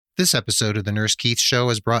This episode of The Nurse Keith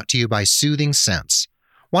Show is brought to you by Soothing Sense.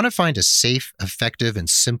 Want to find a safe, effective, and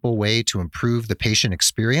simple way to improve the patient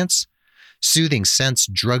experience? Soothing Sense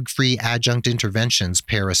drug-free adjunct interventions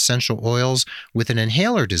pair essential oils with an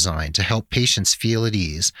inhaler designed to help patients feel at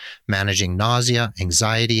ease, managing nausea,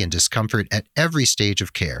 anxiety, and discomfort at every stage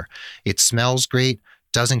of care. It smells great,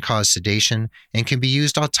 doesn't cause sedation, and can be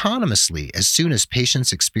used autonomously as soon as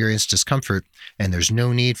patients experience discomfort, and there's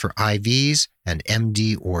no need for IVs and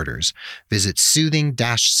MD orders. Visit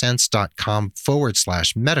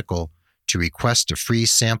soothing-sense.com/medical to request a free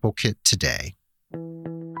sample kit today.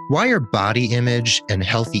 Why are body image and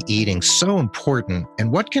healthy eating so important,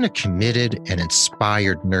 and what can a committed and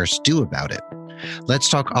inspired nurse do about it? Let's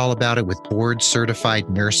talk all about it with board-certified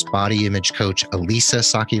nurse body image coach Elisa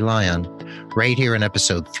Saki-Lion right here in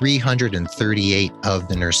episode 338 of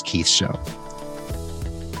The Nurse Keith Show.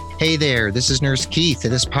 Hey there, this is Nurse Keith,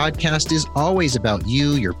 and this podcast is always about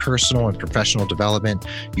you, your personal and professional development,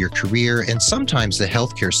 your career, and sometimes the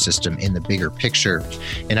healthcare system in the bigger picture.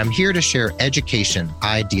 And I'm here to share education,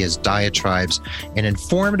 ideas, diatribes, and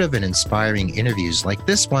informative and inspiring interviews like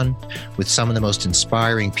this one with some of the most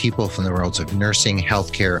inspiring people from the worlds of nursing,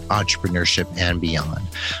 healthcare, entrepreneurship, and beyond.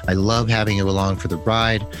 I love having you along for the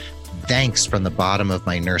ride. Thanks from the bottom of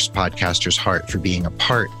my nurse podcaster's heart for being a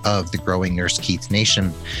part of the growing Nurse Keith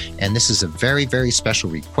Nation. And this is a very, very special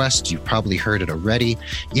request. You've probably heard it already.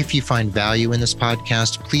 If you find value in this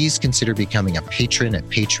podcast, please consider becoming a patron at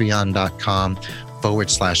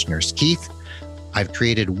patreon.com/Nurse Keith. I've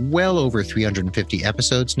created well over 350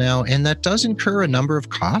 episodes now, and that does incur a number of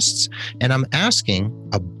costs. And I'm asking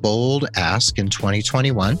a bold ask in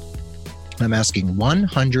 2021. I'm asking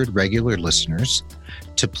 100 regular listeners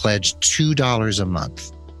to pledge $2 a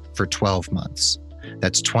month for 12 months.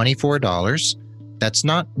 That's $24. That's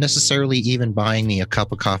not necessarily even buying me a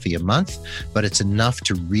cup of coffee a month, but it's enough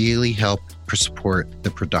to really help support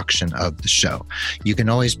the production of the show. You can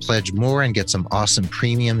always pledge more and get some awesome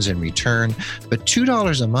premiums in return, but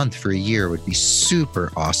 $2 a month for a year would be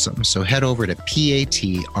super awesome. So head over to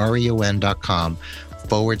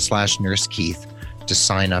patreon.com/Nurse Keith to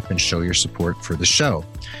sign up and show your support for the show.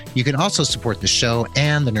 You can also support the show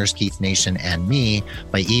and the Nurse Keith Nation and me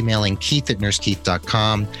by emailing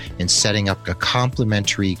keith@nursekeith.com and setting up a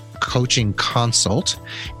complimentary coaching consult.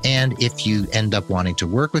 And if you end up wanting to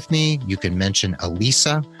work with me, you can mention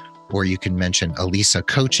Elisa, or you can mention Elisa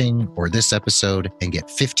Coaching or this episode and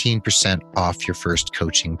get 15% off your first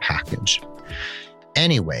coaching package.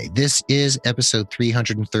 Anyway, this is episode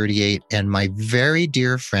 338, and my very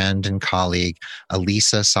dear friend and colleague,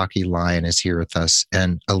 Elisa Saki-Lion, is here with us.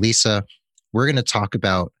 And Elisa, we're going to talk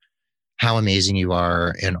about how amazing you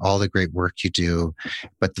are and all the great work you do.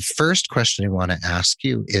 But the first question I want to ask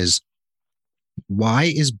you is, why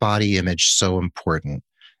is body image so important,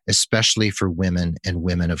 especially for women and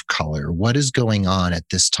women of color? What is going on at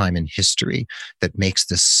this time in history that makes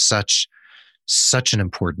this such an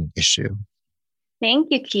important issue?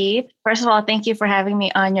 Thank you, Keith. First of all, thank you for having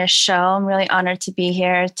me on your show. I'm really honored to be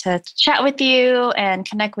here to chat with you and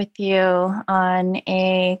connect with you on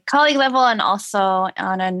a colleague level and also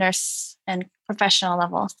on a nurse and professional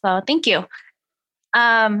level. So thank you.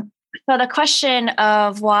 So the question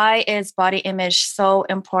of why is body image so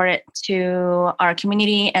important to our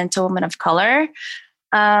community and to women of color?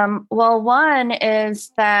 Well, one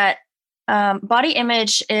is that body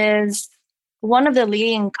image is one of the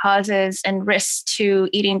leading causes and risks to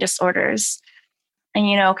eating disorders.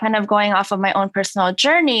 And, kind of going off of my own personal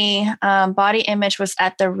journey, body image was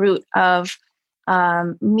at the root of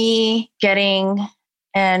me getting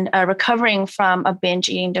and recovering from a binge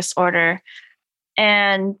eating disorder.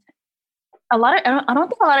 And I don't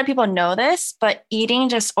think a lot of people know this, but eating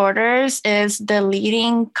disorders is the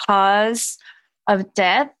leading cause of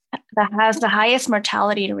death that has the highest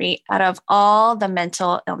mortality rate out of all the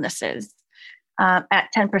mental illnesses. At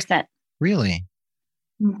 10%. Really?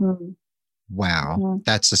 Mm-hmm. Wow. Mm-hmm.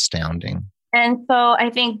 That's astounding. And so I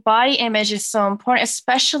think body image is so important,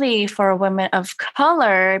 especially for women of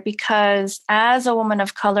color, because as a woman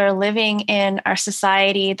of color living in our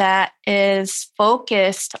society that is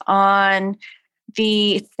focused on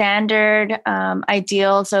the standard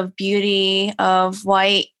ideals of beauty, of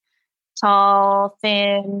white, tall,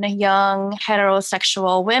 thin, young,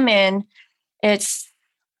 heterosexual women, it's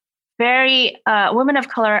very women of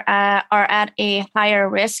color are at a higher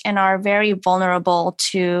risk and are very vulnerable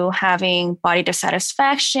to having body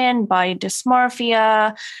dissatisfaction, body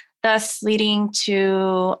dysmorphia, thus leading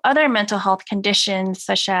to other mental health conditions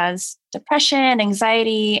such as depression,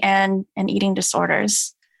 anxiety, and eating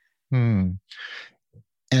disorders. And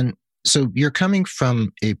so you're coming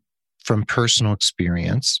from personal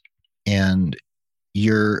experience and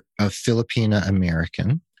you're a Filipina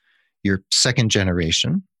American, you're second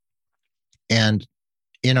generation. And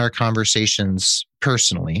in our conversations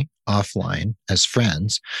personally, offline, as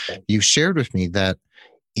friends, you've shared with me that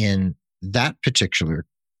in that particular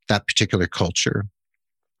culture,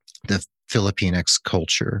 the Filipinx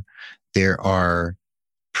culture, there are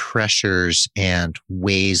pressures and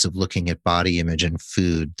ways of looking at body image and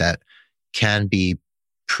food that can be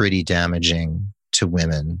pretty damaging to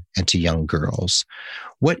women and to young girls.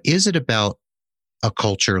 What is it about a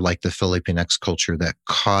culture like the Filipinx culture that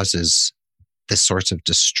causes this sorts of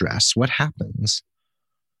distress? What happens?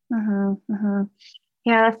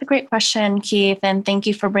 Yeah, that's a great question, Keith, and thank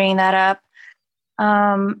you for bringing that up.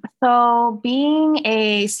 So being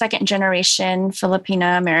a second generation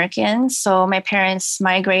Filipina American, so my parents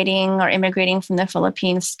migrating or immigrating from the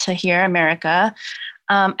Philippines to here, America,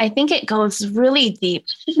 I think it goes really deep.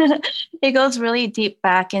 It goes really deep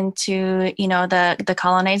back into, the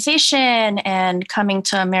colonization and coming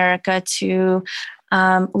to America to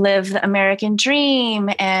live the American dream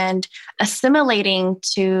and assimilating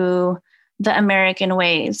to the American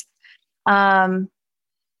ways. Um,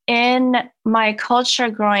 in my culture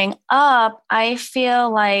growing up, I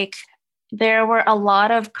feel like there were a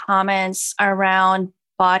lot of comments around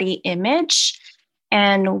body image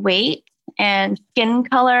and weight and skin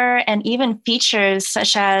color and even features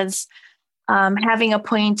such as having a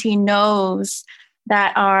pointy nose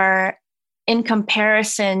that are in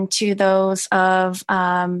comparison to those of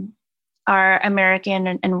our American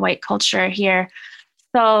and white culture here.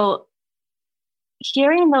 So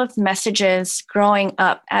hearing those messages growing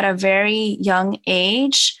up at a very young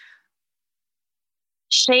age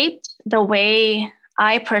shaped the way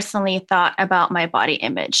I personally thought about my body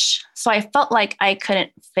image. So I felt like I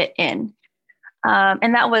couldn't fit in.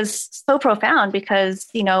 And that was so profound because,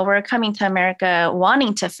 we're coming to America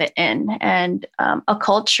wanting to fit in and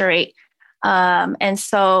acculturate. And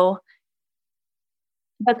so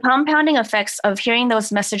the compounding effects of hearing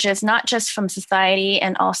those messages, not just from society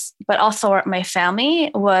but also my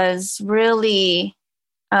family, was really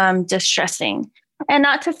distressing. And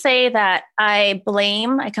not to say that I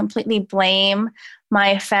completely blame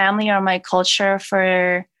my family or my culture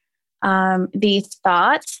for these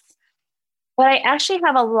thoughts, but I actually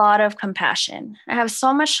have a lot of compassion. I have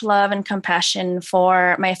so much love and compassion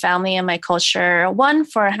for my family and my culture. One,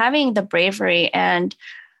 for having the bravery and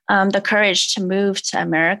the courage to move to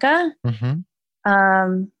America.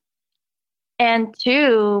 Um, and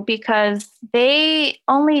two, because they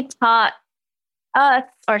only taught us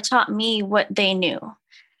or taught me what they knew.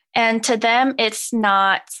 And to them, it's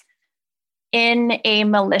not in a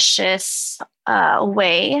malicious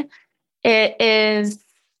way. It is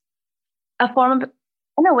a form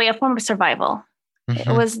of survival. It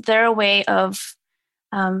was their way of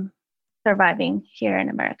surviving here in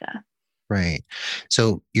America. Right.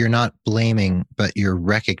 So you're not blaming, but you're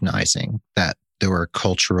recognizing that there were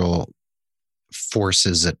cultural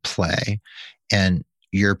forces at play. And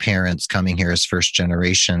your parents coming here as first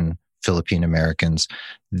generation Philippine Americans,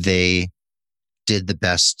 they did the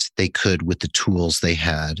best they could with the tools they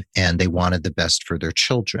had, and they wanted the best for their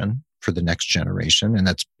children, for the next generation. And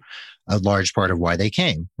that's a large part of why they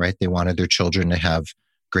came, right? They wanted their children to have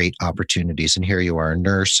great opportunities. And here you are, a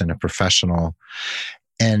nurse and a professional.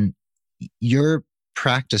 And your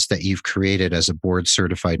practice that you've created as a board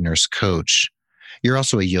certified nurse coach, you're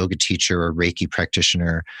also a yoga teacher or Reiki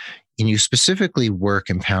practitioner, and you specifically work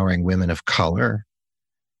empowering women of color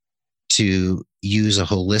to use a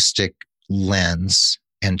holistic lens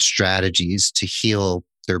and strategies to heal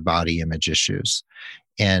their body image issues.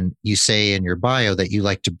 And you say in your bio that you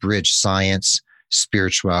like to bridge science,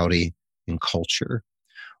 spirituality, and culture.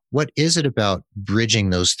 What is it about bridging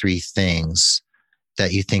those three things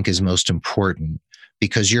that you think is most important?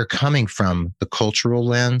 Because you're coming from the cultural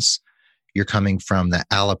lens, you're coming from the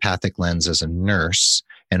allopathic lens as a nurse,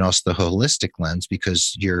 and also the holistic lens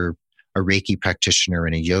because you're a Reiki practitioner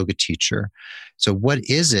and a yoga teacher. So what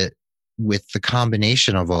is it with the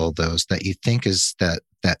combination of all of those that you think is that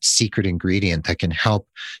secret ingredient that can help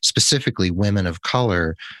specifically women of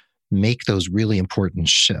color make those really important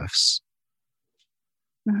shifts?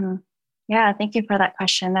 Yeah, thank you for that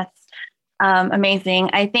question. That's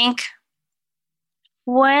amazing. I think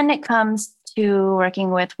when it comes to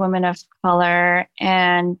working with women of color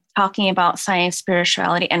and talking about science,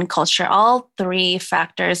 spirituality, and culture, all three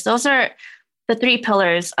factors, those are the three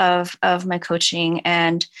pillars of my coaching.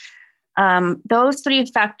 And those three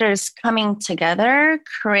factors coming together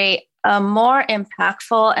create a more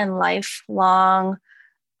impactful and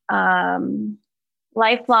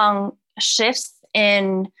lifelong shifts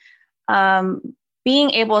in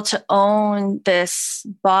being able to own this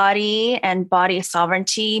body and body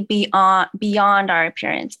sovereignty beyond our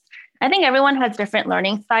appearance. I think everyone has different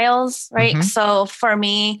learning styles, right? Mm-hmm. So for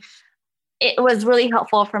me, it was really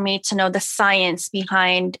helpful for me to know the science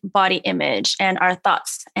behind body image and our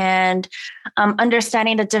thoughts, and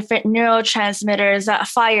understanding the different neurotransmitters that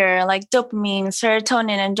fire, like dopamine,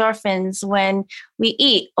 serotonin, endorphins, when we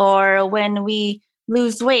eat or when we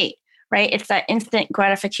lose weight, right? It's that instant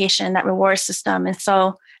gratification, that reward system. And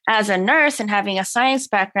so, as a nurse and having a science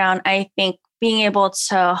background, I think being able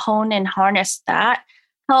to hone and harness that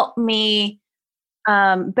helped me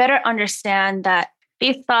better understand that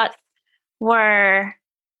these thoughts were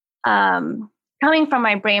coming from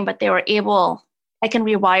my brain, but I can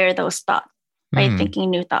rewire those thoughts by Mm. thinking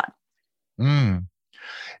new thoughts. Mm.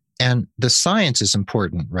 And the science is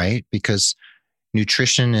important, right? Because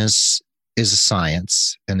nutrition is a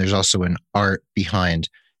science, and there's also an art behind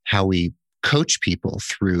how we coach people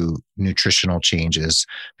through nutritional changes,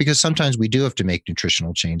 because sometimes we do have to make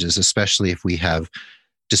nutritional changes, especially if we have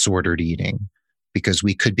disordered eating, because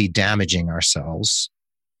we could be damaging ourselves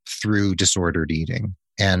through disordered eating.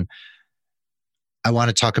 And I want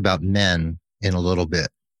to talk about men in a little bit,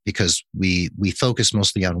 because we focus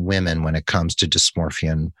mostly on women when it comes to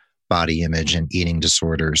dysmorphia and body image and eating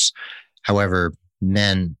disorders. However,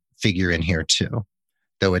 men figure in here too,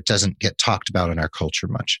 though it doesn't get talked about in our culture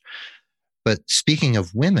much. But speaking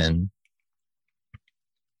of women,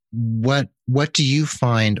 what do you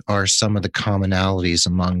find are some of the commonalities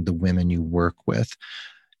among the women you work with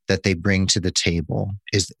that they bring to the table?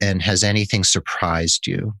 And has anything surprised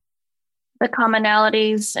you? The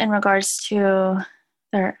commonalities in regards to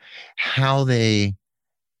their How they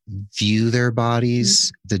view their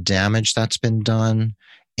bodies, the damage that's been done,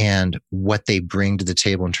 and what they bring to the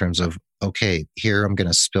table in terms of, okay, here I'm going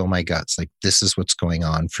to spill my guts. Like, this is what's going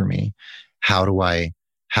on for me. How do I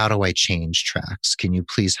change tracks? Can you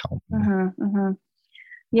please help me? Mm-hmm, mm-hmm.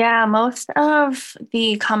 Yeah, most of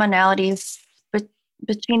the commonalities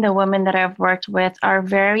between the women that I've worked with are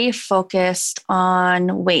very focused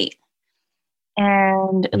on weight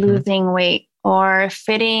and losing weight, or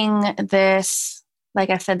fitting this, like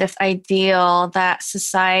I said, this ideal that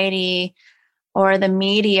society or the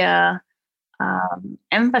media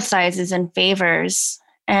emphasizes and favors,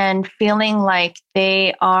 and feeling like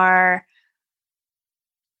they are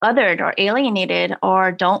othered or alienated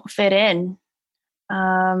or don't fit in.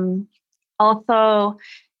 Also,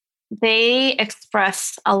 they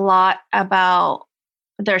express a lot about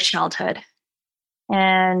their childhood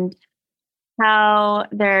and how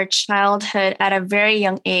their childhood, at a very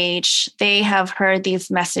young age, they have heard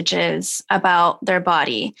these messages about their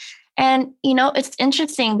body. And, it's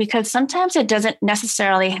interesting because sometimes it doesn't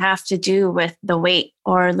necessarily have to do with the weight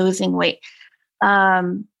or losing weight.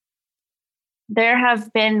 Um, there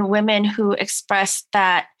have been women who expressed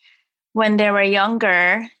that when they were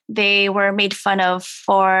younger, they were made fun of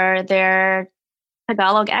for their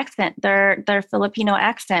Tagalog accent, their Filipino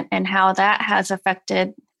accent, and how that has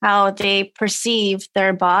affected how they perceive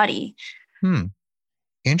their body.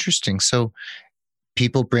 Interesting. So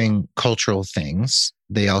people bring cultural things.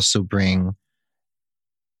 They also bring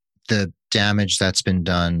the damage that's been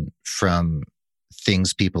done from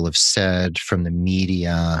things people have said, from the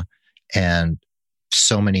media, and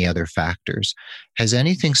so many other factors. Has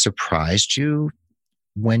anything surprised you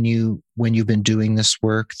when you've been doing this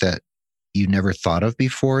work that you never thought of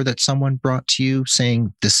before, that someone brought to you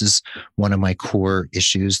saying, this is one of my core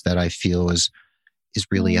issues that I feel is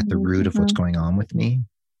really at the root of what's going on with me?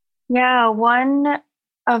 Yeah, one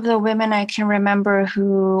of the women I can remember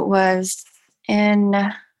who was in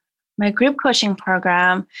my group coaching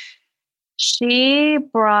program, she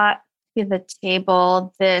brought to the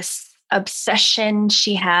table this obsession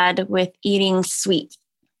she had with eating sweet.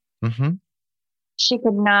 Mm-hmm. She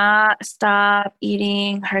could not stop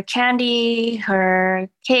eating her candy, her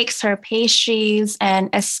cakes, her pastries, and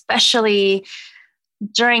especially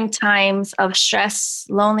during times of stress,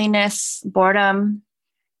 loneliness, boredom.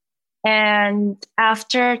 And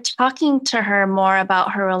after talking to her more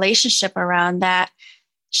about her relationship around that,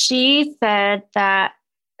 she said that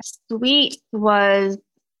sweet was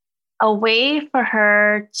a way for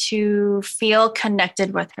her to feel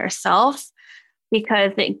connected with herself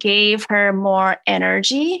because it gave her more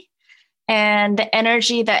energy, and the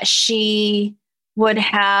energy that she would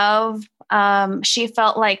have, she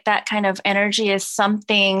felt like that kind of energy is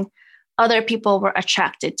something other people were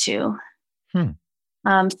attracted to.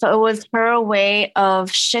 So it was her way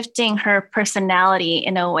of shifting her personality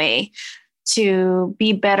in a way to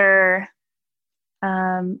be better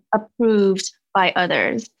approved by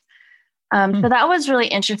others. So that was really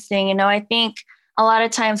interesting. I think a lot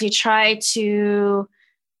of times we try to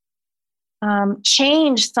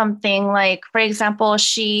change something. Like, for example, all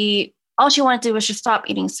she wanted to do was just stop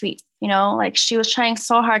eating sweets. Like she was trying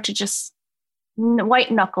so hard to just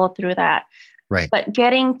white knuckle through that. Right. But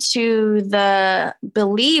getting to the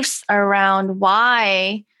beliefs around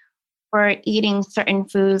why we're eating certain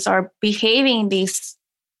foods or behaving these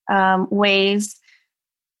ways,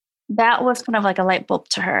 that was kind of like a light bulb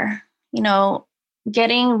to her.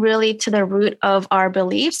 Getting really to the root of our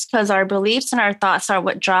beliefs, because our beliefs and our thoughts are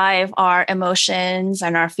what drive our emotions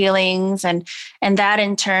and our feelings, and that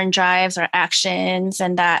in turn drives our actions,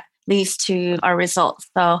 and that leads to our results.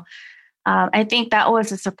 So I think that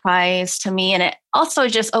was a surprise to me, and it also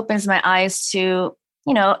just opens my eyes to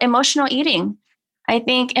emotional eating. I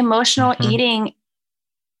think emotional eating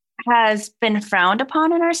has been frowned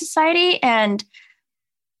upon in our society, and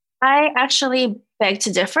I actually beg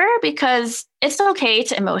to differ, because it's okay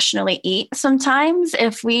to emotionally eat sometimes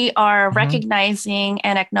if we are recognizing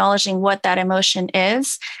and acknowledging what that emotion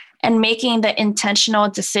is and making the intentional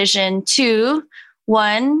decision to,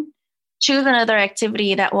 one, choose another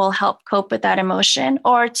activity that will help cope with that emotion,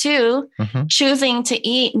 or two, choosing to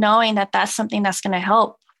eat knowing that that's something that's going to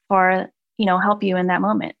help you in that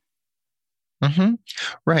moment.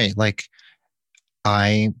 Right. Like,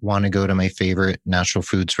 I want to go to my favorite natural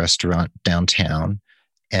foods restaurant downtown,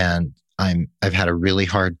 and I've had a really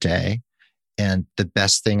hard day. And the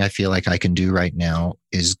best thing I feel like I can do right now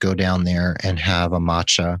is go down there and have a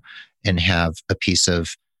matcha and have a piece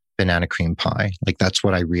of banana cream pie. Like, that's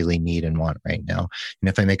what I really need and want right now. And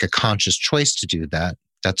if I make a conscious choice to do that,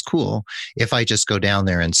 that's cool. If I just go down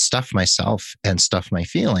there and stuff myself and stuff my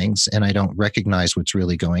feelings and I don't recognize what's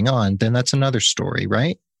really going on, then that's another story,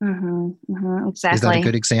 right? Exactly. Is that a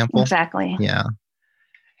good example? Exactly. Yeah.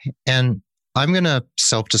 And I'm going to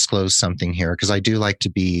self-disclose something here, because I do like to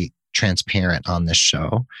be transparent on this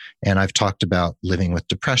show. And I've talked about living with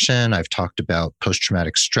depression. I've talked about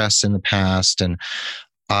post-traumatic stress in the past. And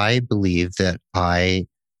I believe that I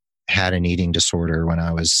had an eating disorder when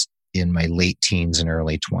I was in my late teens and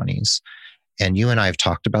early 20s. And you and I have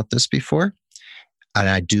talked about this before. And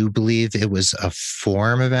I do believe it was a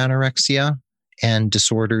form of anorexia and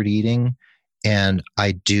disordered eating. And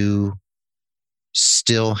I do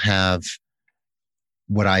still have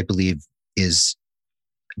what I believe is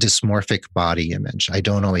dysmorphic body image. I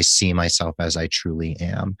don't always see myself as I truly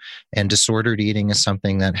am. And disordered eating is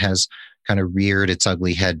something that has kind of reared its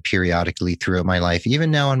ugly head periodically throughout my life, even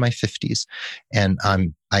now in my 50s. And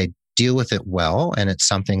I deal with it well. And it's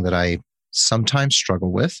something that I sometimes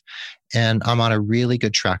struggle with. And I'm on a really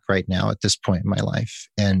good track right now at this point in my life.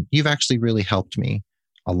 And you've actually really helped me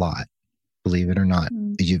a lot, believe it or not.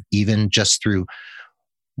 You've, even just through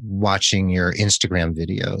watching your Instagram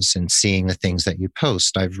videos and seeing the things that you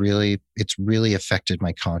post, it's really affected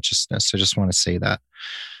my consciousness. I just want to say that.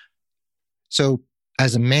 So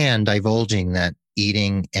as a man, divulging that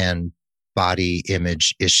eating and body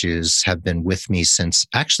image issues have been with me since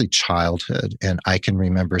actually childhood. And I can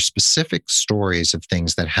remember specific stories of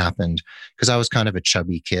things that happened because I was kind of a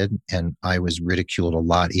chubby kid and I was ridiculed a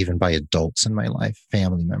lot, even by adults in my life,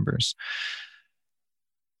 family members.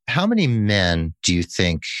 How many men do you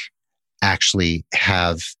think actually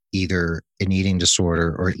have either an eating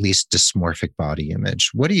disorder or at least dysmorphic body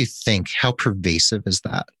image? What do you think? How pervasive is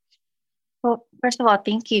that? Well, first of all,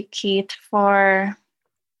 thank you, Keith, for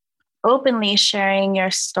openly sharing your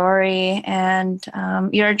story and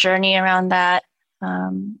your journey around that.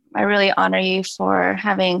 I really honor you for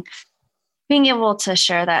being able to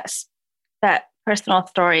share that personal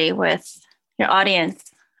story with your audience.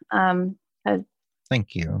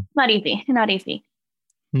 Thank you. Not easy.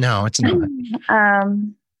 No, it's not.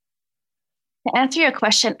 To answer your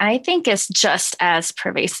question, I think it's just as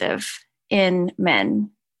pervasive in men,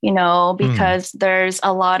 because there's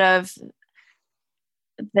a lot of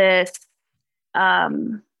this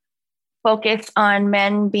focus on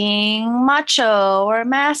men being macho or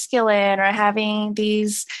masculine or having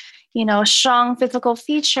these, strong physical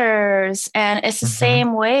features. And it's the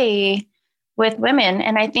same way with women.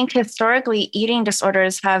 And I think historically eating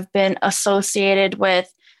disorders have been associated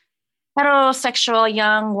with heterosexual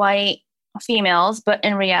young white females, but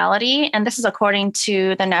in reality, and this is according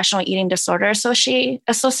to the National Eating Disorder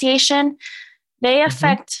Association, they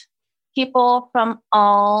affect people from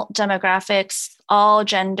all demographics, all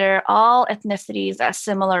gender, all ethnicities at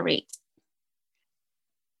similar rates.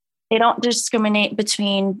 They don't discriminate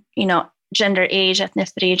between, gender, age,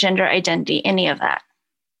 ethnicity, gender identity, any of that.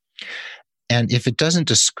 And if it doesn't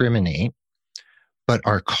discriminate, but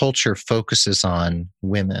our culture focuses on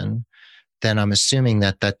women, then I'm assuming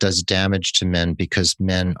that does damage to men because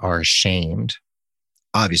men are ashamed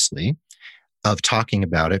obviously, of talking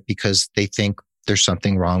about it because they think there's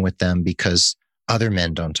something wrong with them because other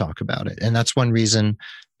men don't talk about it. And that's one reason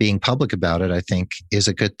being public about it, I think, is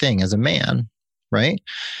a good thing as a man, right?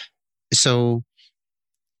 So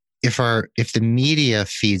if the media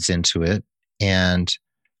feeds into it, and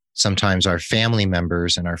sometimes our family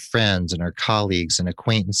members and our friends and our colleagues and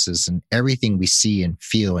acquaintances and everything we see and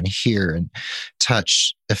feel and hear and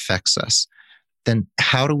touch affects us, then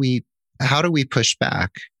how do we push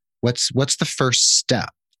back? What's the first step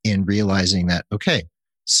in realizing that, okay,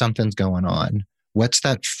 something's going on? What's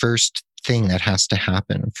that first thing that has to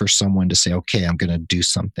happen for someone to say, okay, I'm going to do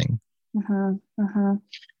something? Mm-hmm, mm-hmm.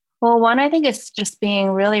 Well, one, I think it's just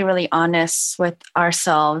being really, really honest with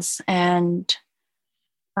ourselves and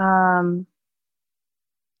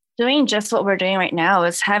doing just what we're doing right now,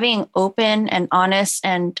 is having open and honest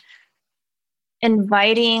and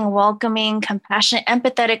inviting, welcoming, compassionate,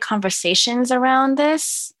 empathetic conversations around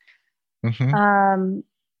this. Mm-hmm.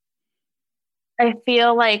 I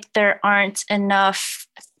feel like there aren't enough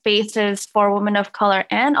spaces for women of color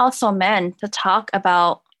and also men to talk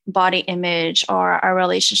about body image or our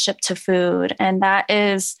relationship to food. And that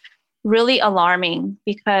is really alarming,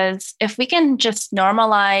 because if we can just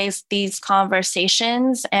normalize these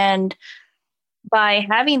conversations, and by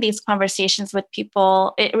having these conversations with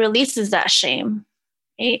people, it releases that shame,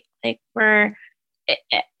 right?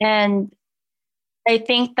 And I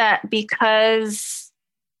think that because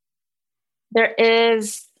there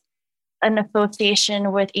is an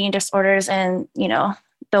association with eating disorders and,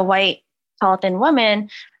 the white tall thin women,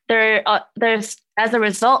 there's, as a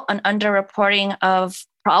result, an underreporting of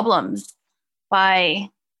problems by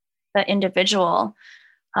the individual.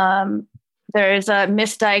 There's a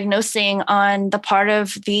misdiagnosing on the part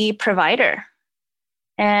of the provider.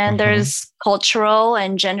 And there's cultural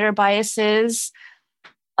and gender biases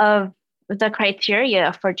of the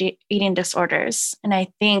criteria for eating disorders. And I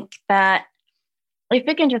think that if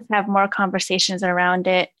we can just have more conversations around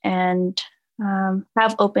it and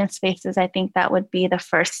have open spaces, I think that would be the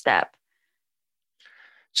first step.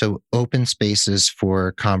 So open spaces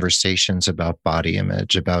for conversations about body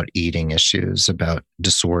image, about eating issues, about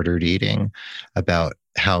disordered eating, about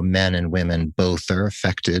how men and women both are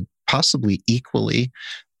affected, possibly equally,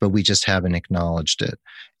 but we just haven't acknowledged it.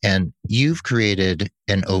 And you've created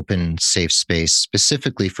an open, safe space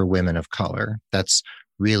specifically for women of color. That's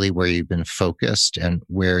really where you've been focused and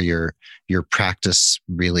where your practice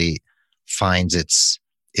really finds its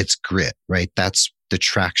grit, right? That's the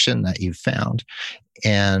traction that you've found.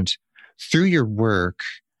 And through your work,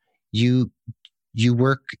 you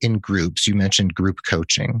work in groups. You mentioned group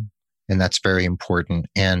coaching, and that's very important.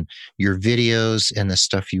 And your videos and the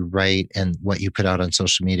stuff you write and what you put out on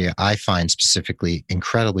social media, I find specifically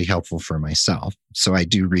incredibly helpful for myself. So I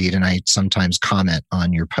do read, and I sometimes comment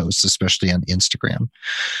on your posts, especially on Instagram.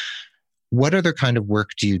 What other kind of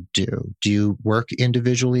work do you do? Do you work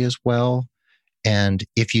individually as well? And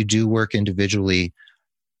if you do work individually,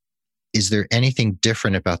 is there anything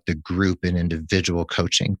different about the group and individual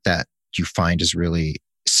coaching that you find is really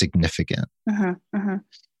significant? Mm-hmm, mm-hmm.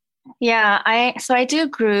 Yeah, I do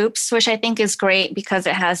groups, which I think is great because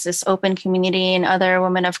it has this open community, and other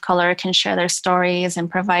women of color can share their stories and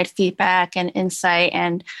provide feedback and insight.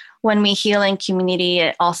 And when we heal in community,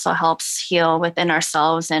 it also helps heal within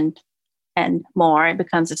ourselves and more. It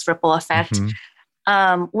becomes this ripple effect.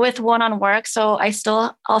 Mm-hmm. With one-on work, so I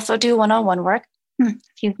still also do one-on-one work.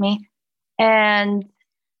 Excuse me. And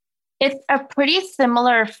it's a pretty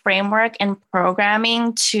similar framework and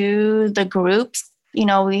programming to the groups.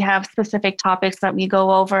 We have specific topics that we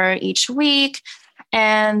go over each week.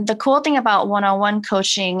 And the cool thing about one-on-one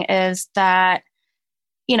coaching is that,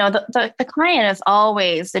 the client is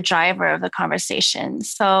always the driver of the conversation.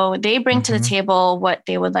 So they bring to the table what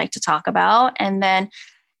they would like to talk about. And then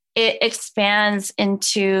it expands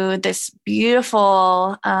into this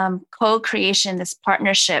beautiful co-creation, this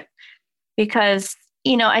partnership. Because,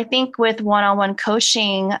 I think with one-on-one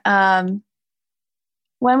coaching,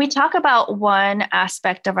 when we talk about one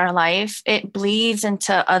aspect of our life, it bleeds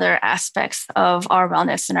into other aspects of our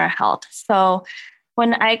wellness and our health. So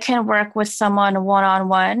when I can work with someone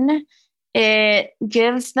one-on-one, it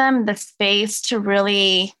gives them the space to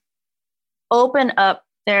really open up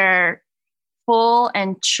their full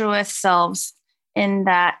and truest selves in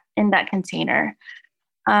that container.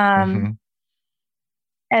 And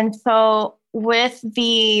so with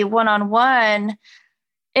the one-on-one,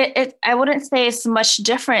 I wouldn't say it's much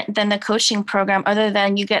different than the coaching program, other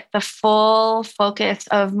than you get the full focus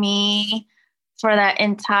of me for that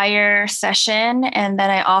entire session. And then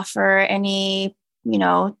I offer any,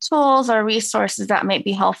 tools or resources that might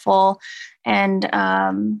be helpful. and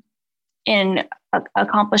in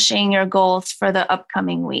accomplishing your goals for the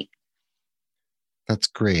upcoming week. That's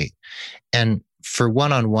great. And for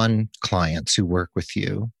one-on-one clients who work with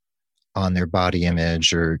you on their body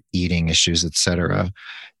image or eating issues, et cetera,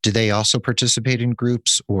 do they also participate in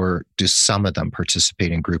groups, or do some of them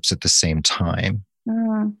participate in groups at the same time?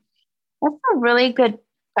 That's a really good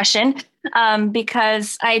question,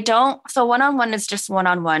 because so one-on-one is just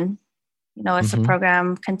one-on-one. It's a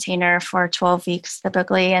program container for 12 weeks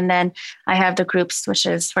typically. And then I have the groups, which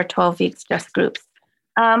is for 12 weeks, just groups.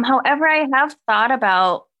 However, I have thought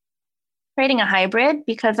about creating a hybrid,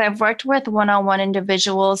 because I've worked with one-on-one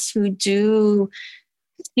individuals who do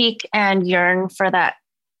seek and yearn for that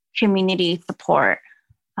community support.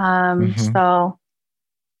 So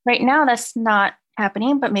right now that's not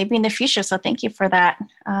happening, but maybe in the future. So thank you for that.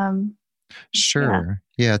 Sure.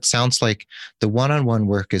 Yeah, it sounds like the one-on-one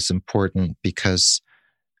work is important because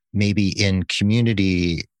maybe in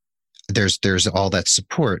community, there's all that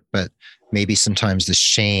support, but maybe sometimes the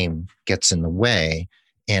shame gets in the way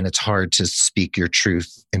and it's hard to speak your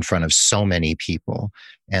truth in front of so many people.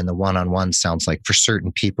 And the one-on-one sounds like for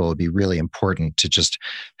certain people, it'd be really important to just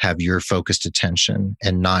have your focused attention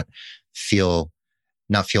and not feel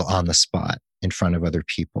on the spot in front of other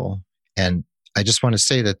people. And I just want to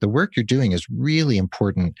say that the work you're doing is really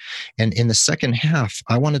important. And in the second half,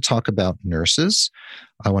 I want to talk about nurses.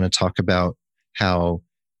 I want to talk about how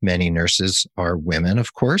many nurses are women,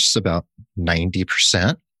 of course, about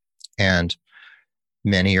 90%. And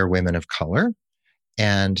many are women of color.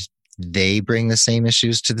 And they bring the same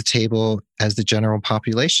issues to the table as the general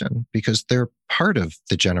population because they're part of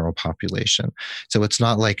the general population. So it's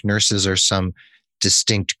not like nurses are some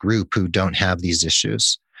distinct group who don't have these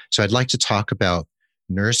issues. So I'd like to talk about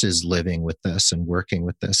nurses living with this and working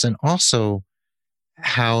with this, and also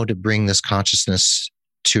how to bring this consciousness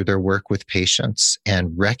to their work with patients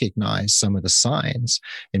and recognize some of the signs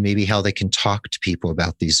and maybe how they can talk to people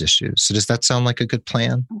about these issues. So does that sound like a good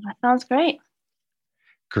plan? That sounds great.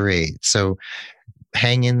 Great. So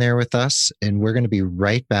hang in there with us, and we're going to be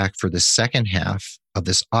right back for the second half of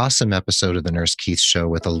this awesome episode of the Nurse Keith Show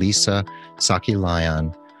with Elisa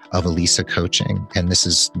Sakilayan of Elisa Coaching. And this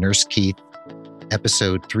is Nurse Keith,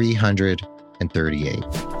 episode 338.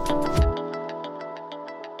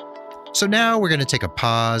 So now we're going to take a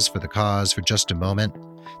pause for the cause for just a moment.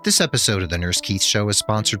 This episode of the Nurse Keith Show is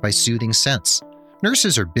sponsored by Soothing Sense.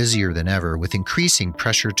 Nurses are busier than ever with increasing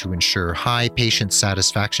pressure to ensure high patient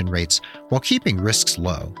satisfaction rates while keeping risks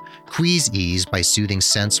low. Quiz Ease by Soothing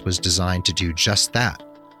Sense was designed to do just that.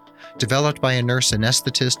 Developed by a nurse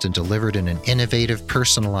anesthetist and delivered in an innovative,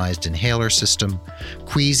 personalized inhaler system,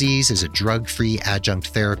 Quiz Ease is a drug-free adjunct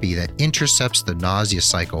therapy that intercepts the nausea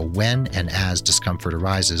cycle when and as discomfort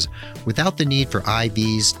arises, without the need for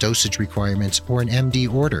IVs, dosage requirements, or an MD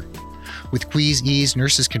order. With Quiz Ease,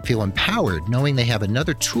 nurses can feel empowered knowing they have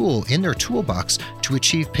another tool in their toolbox to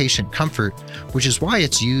achieve patient comfort, which is why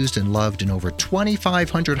it's used and loved in over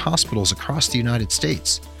 2,500 hospitals across the United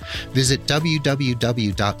States. Visit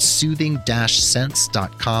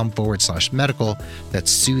www.soothing-sense.com/medical.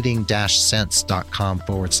 That's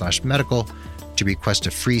soothing-sense.com/medical to request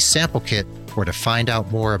a free sample kit or to find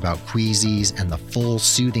out more about Quiz Ease and the full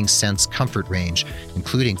Soothing Sense comfort range,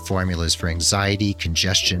 including formulas for anxiety,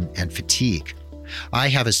 congestion, and fatigue. I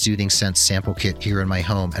have a Soothing Sense sample kit here in my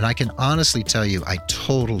home, and I can honestly tell you I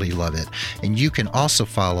totally love it. And you can also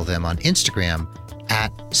follow them on Instagram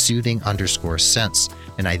at @soothing_sense.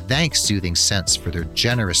 And I thank Soothing Sense for their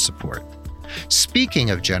generous support. Speaking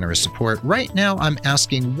of generous support, right now I'm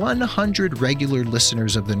asking 100 regular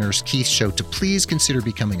listeners of the Nurse Keith Show to please consider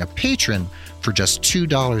becoming a patron for just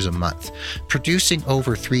 $2 a month. Producing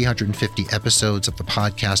over 350 episodes of the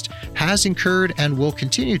podcast has incurred and will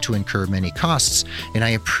continue to incur many costs, and I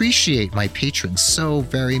appreciate my patrons so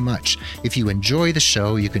very much. If you enjoy the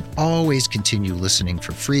show, you can always continue listening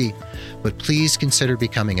for free, but please consider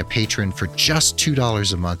becoming a patron for just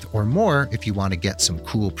 $2 a month or more if you want to get some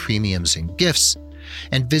cool premiums and gifts.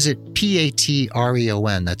 And visit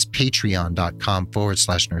Patreon, that's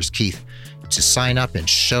patreon.com/Nurse Keith, to sign up and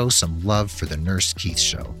show some love for the Nurse Keith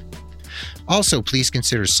Show. Also, please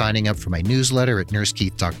consider signing up for my newsletter at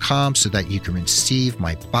nursekeith.com so that you can receive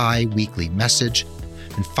my bi-weekly message.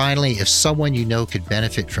 And finally, if someone you know could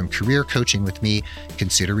benefit from career coaching with me,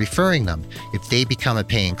 consider referring them. If they become a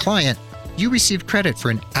paying client, you receive credit for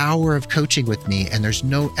an hour of coaching with me, and there's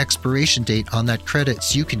no expiration date on that credit,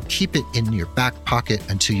 so you can keep it in your back pocket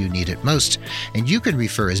until you need it most. And you can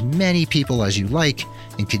refer as many people as you like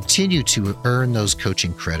and continue to earn those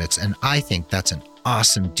coaching credits, and I think that's an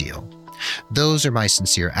awesome deal. Those are my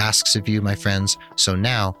sincere asks of you, my friends. So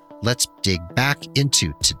now, let's dig back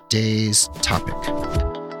into today's topic.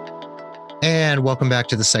 And welcome back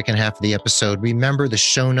to the second half of the episode. Remember the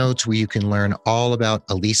show notes where you can learn all about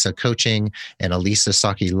Alisa Coaching and Alisa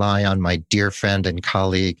Saki-Lion, my dear friend and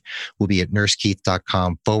colleague, will be at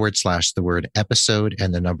nursekeith.com/the word episode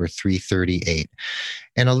and the number 338.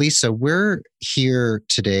 And Alisa, we're here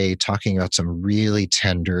today talking about some really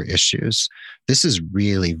tender issues. This is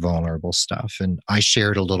really vulnerable stuff. And I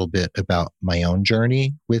shared a little bit about my own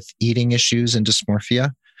journey with eating issues and dysmorphia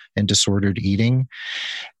and disordered eating.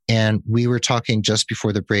 And we were talking just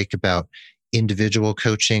before the break about individual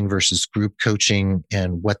coaching versus group coaching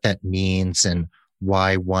and what that means and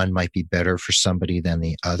why one might be better for somebody than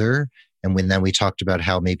the other. And then we talked about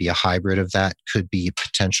how maybe a hybrid of that could be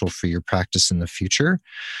potential for your practice in the future.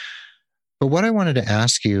 But what I wanted to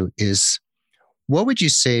ask you is, what would you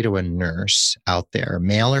say to a nurse out there,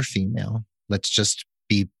 male or female? Let's just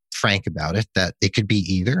be frank about it, that it could be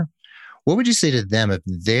either. What would you say to them if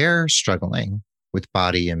they're struggling with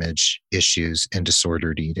body image issues and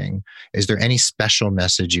disordered eating? Is there any special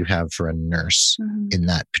message you have for a nurse in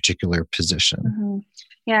that particular position?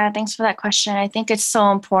 Yeah, thanks for that question. I think it's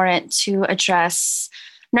so important to address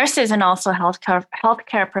nurses and also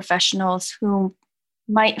healthcare professionals who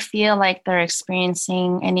might feel like they're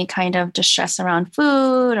experiencing any kind of distress around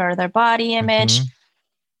food or their body image,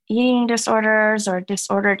 eating disorders or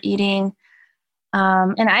disordered eating.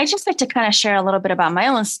 And I just like to kind of share a little bit about my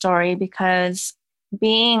own story, because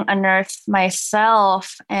being a nurse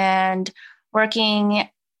myself and working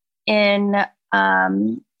in a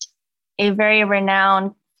very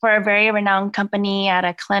renowned company at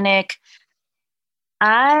a clinic,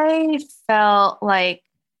 I felt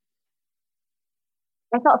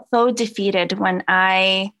so defeated when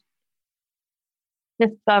I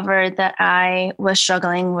discovered that I was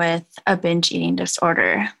struggling with a binge eating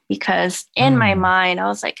disorder, because in my mind, I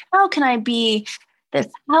was like, how can I be this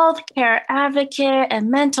healthcare advocate and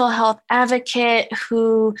mental health advocate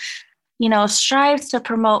who, strives to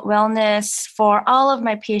promote wellness for all of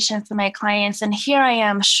my patients and my clients. And here I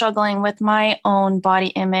am struggling with my own body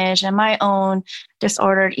image and my own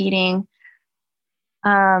disordered eating.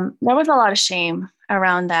 There was a lot of shame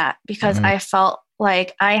around that, because I felt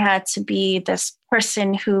like I had to be this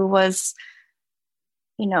person who was,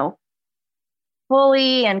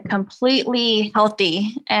 fully and completely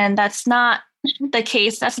healthy. And that's not the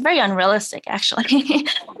case. That's very unrealistic, actually.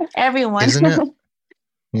 Everyone. Isn't it?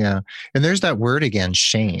 Yeah. And there's that word again,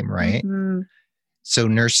 shame, right? So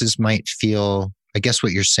nurses might feel, I guess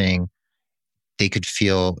what you're saying, they could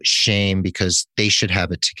feel shame because they should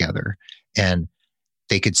have it together. And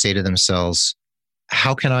they could say to themselves,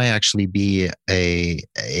 how can I actually be a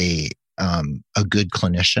good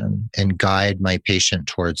clinician and guide my patient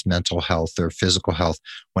towards mental health or physical health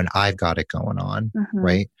when I've got it going on,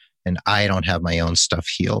 right? And I don't have my own stuff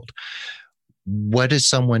healed. What does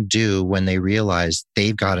someone do when they realize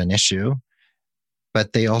they've got an issue,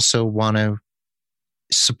 but they also want to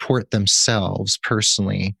support themselves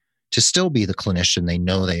personally to still be the clinician they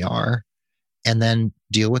know they are, and then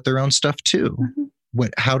deal with their own stuff too?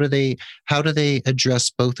 How do they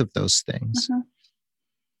address both of those things?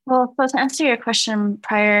 Well, so to answer your question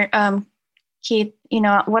prior, Keith,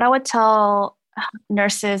 what I would tell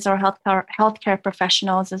nurses or healthcare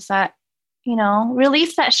professionals is that,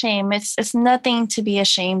 release that shame. It's nothing to be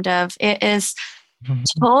ashamed of. It is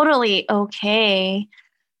totally okay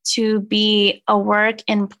to be a work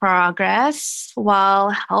in progress while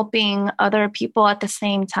helping other people at the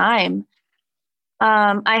same time.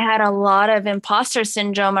 I had a lot of imposter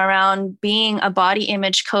syndrome around being a body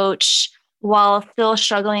image coach while still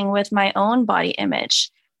struggling with my own body image.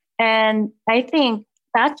 And I think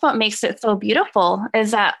that's what makes it so beautiful,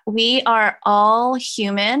 is that we are all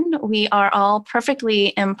human. We are all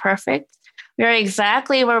perfectly imperfect. We're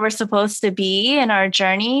exactly where we're supposed to be in our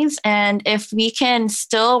journeys. And if we can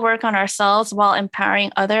still work on ourselves while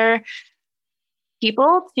empowering other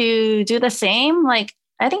people to do the same, I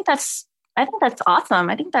think that's awesome.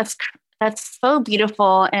 I think that's so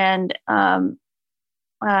beautiful and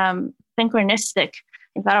synchronistic.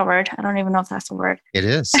 Is that a word? I don't even know if that's a word. It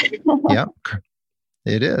is. Yeah,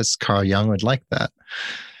 it is. Carl Jung would like that.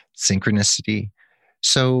 Synchronicity.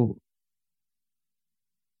 So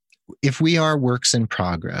if we are works in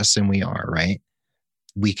progress, and we are, right?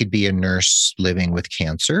 We could be a nurse living with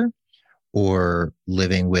cancer, or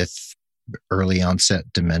living with early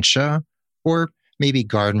onset dementia, or maybe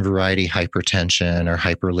garden variety hypertension or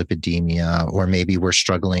hyperlipidemia, or maybe we're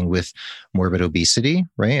struggling with morbid obesity,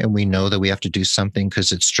 right? And we know that we have to do something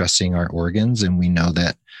because it's stressing our organs, and we know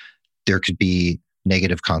that there could be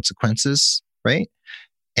negative consequences, right?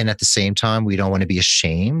 And at the same time, we don't want to be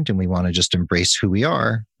ashamed and we want to just embrace who we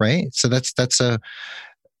are, right? So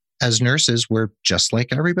as nurses, we're just like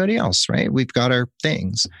everybody else, right? We've got our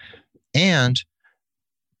things. And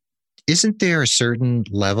isn't there a certain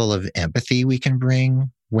level of empathy we can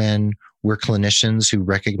bring when we're clinicians who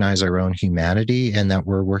recognize our own humanity and that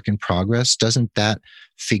we're a work in progress? Doesn't that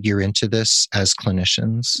figure into this as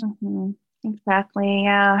clinicians? Mm-hmm. Exactly.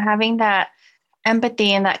 Yeah. Having that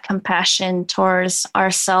empathy and that compassion towards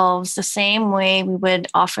ourselves, the same way we would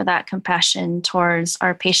offer that compassion towards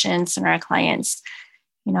our patients and our clients.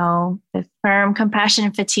 The term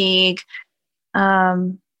compassion fatigue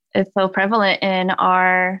is so prevalent in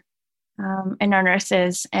our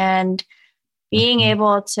nurses, and being Mm-hmm.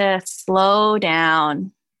 able to slow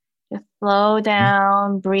down,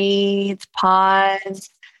 breathe, pause,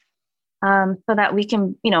 so that we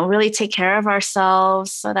can, really take care of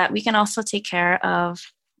ourselves, so that we can also take care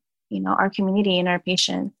of, our community and our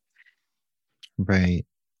patients. Right,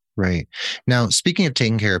 right. Now, speaking of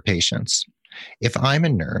taking care of patients, if I'm a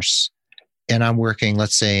nurse and I'm working,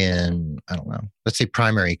 let's say in, I don't know, let's say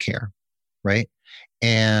primary care, right?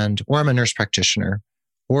 Or I'm a nurse practitioner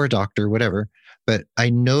or a doctor, whatever, but I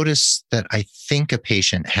notice that I think a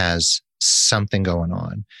patient has something going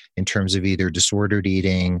on in terms of either disordered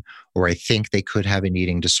eating, or I think they could have an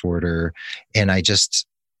eating disorder. And I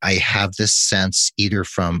have this sense either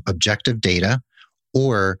from objective data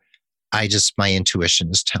or my intuition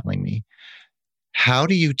is telling me. How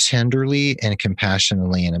do you tenderly and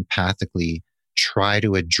compassionately and empathically try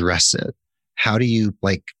to address it? How do you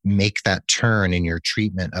make that turn in your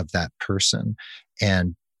treatment of that person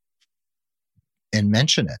and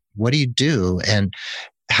mention it? What do you do? And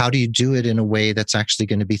how do you do it in a way that's actually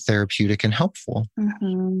going to be therapeutic and helpful?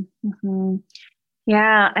 Mm-hmm. Mm-hmm.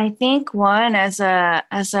 Yeah, I think one, as a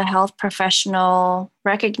health professional,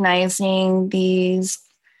 recognizing these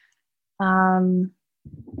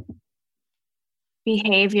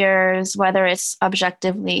behaviors, whether it's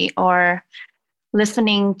objectively or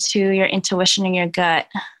listening to your intuition and your gut,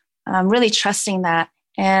 really trusting that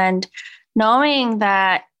and knowing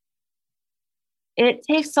that it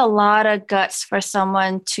takes a lot of guts for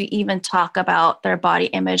someone to even talk about their body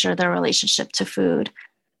image or their relationship to food.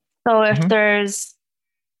 So if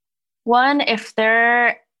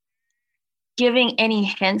they're giving any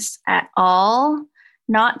hints at all,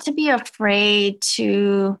 not to be afraid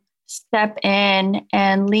to step in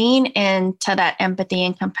and lean into that empathy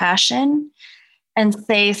and compassion and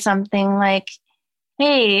say something like,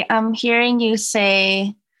 hey, I'm hearing you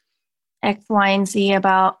say X, Y, and Z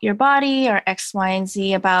about your body, or X, Y, and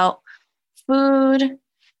Z about food.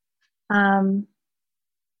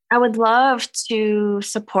 I would love to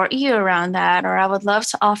support you around that, or I would love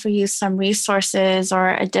to offer you some resources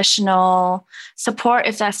or additional support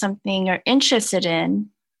if that's something you're interested in.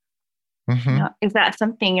 Mm-hmm. Is that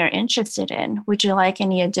something you're interested in? Would you like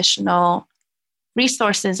any additional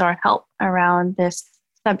resources or help around this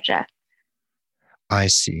subject? I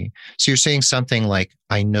see. So you're saying something like,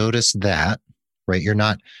 I noticed that, right? You're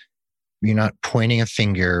not pointing a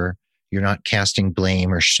finger. You're not casting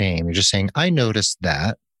blame or shame. You're just saying, I noticed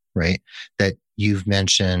that, right? That you've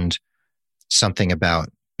mentioned something about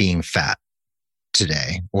being fat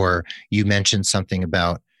today, or you mentioned something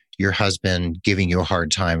about your husband giving you a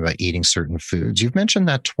hard time about eating certain foods. You've mentioned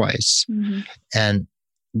that twice. Mm-hmm. And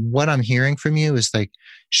what I'm hearing from you is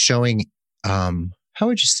showing, how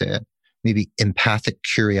would you say it? Maybe empathic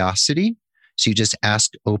curiosity. So you just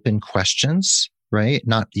ask open questions, right?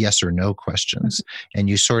 Not yes or no questions. Mm-hmm. And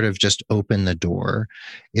you sort of just open the door.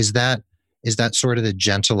 Is that sort of the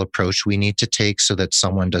gentle approach we need to take so that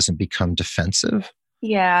someone doesn't become defensive?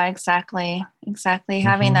 Yeah, exactly. Exactly. Mm-hmm.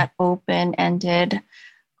 Having that open-ended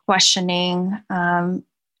questioning, and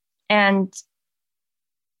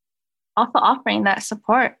also offering that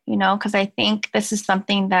support, because I think this is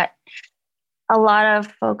something that a lot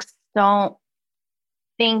of folks don't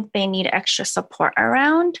think they need extra support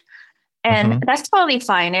around. And Mm-hmm. that's totally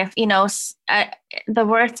fine. If, the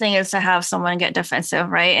worst thing is to have someone get defensive,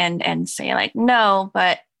 right? And say no,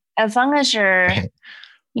 but as long as you're, Right.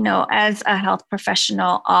 As a health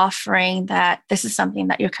professional, offering that this is something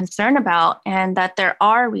that you're concerned about and that there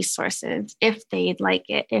are resources if they'd like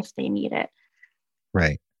it, if they need it.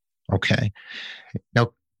 Right. Okay.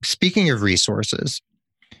 Now, speaking of resources,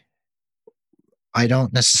 I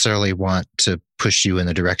don't necessarily want to push you in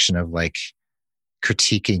the direction of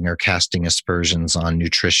critiquing or casting aspersions on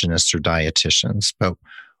nutritionists or dietitians, but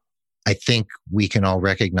I think we can all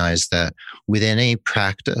recognize that within a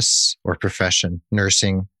practice or profession,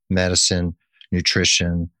 nursing, medicine,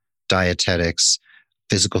 nutrition, dietetics,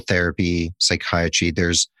 physical therapy, psychiatry,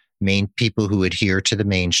 there's main people who adhere to the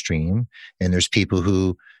mainstream, and there's people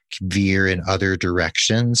who veer in other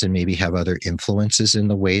directions and maybe have other influences in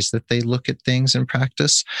the ways that they look at things and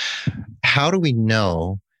practice. How do we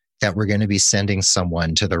know that we're going to be sending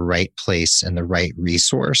someone to the right place and the right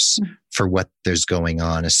resource for what there's going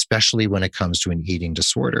on, especially when it comes to an eating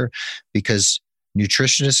disorder? Because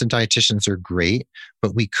nutritionists and dietitians are great,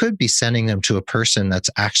 but we could be sending them to a person that's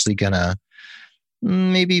actually going to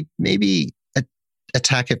maybe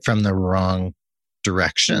attack it from the wrong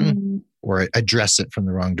direction or address it from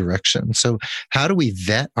the wrong direction. So how do we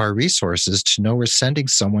vet our resources to know we're sending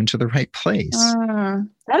someone to the right place?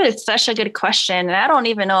 That is such a good question. And I don't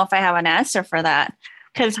even know if I have an answer for that.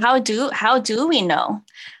 Because how do we know?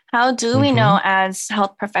 How do we know as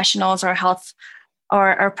health professionals or health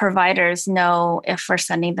or providers know if we're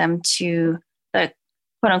sending them to the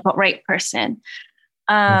quote unquote right person?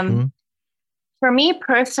 For me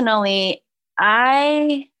personally,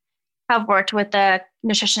 I have worked with a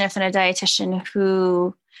nutritionist and a dietitian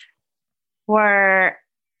who were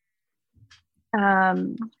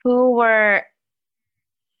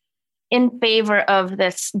in favor of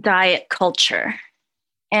this diet culture.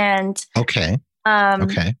 And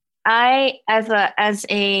I, as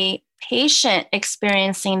a patient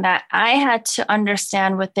experiencing that, I had to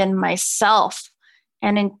understand within myself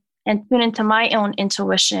and tune into my own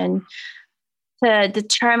intuition to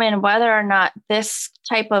determine whether or not this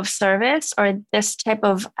type of service or this type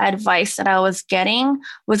of advice that I was getting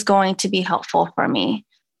was going to be helpful for me.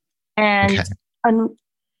 And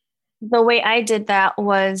the way I did that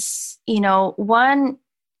was, one,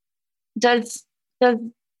 does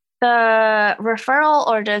the referral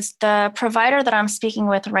or does the provider that I'm speaking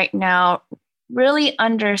with right now really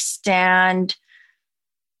understand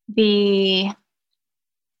or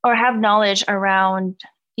have knowledge around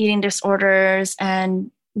eating disorders and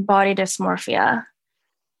body dysmorphia?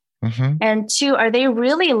 And two, are they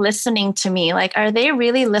really listening to me? Like, are they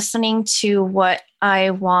really listening to what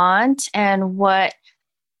I want and what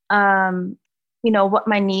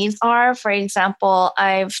my needs are? For example,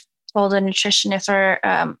 I've told a nutritionist or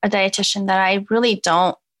a dietitian that I really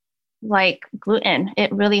don't like gluten.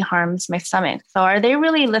 It really harms my stomach. So are they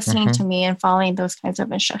really listening to me and following those kinds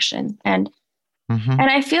of instructions? And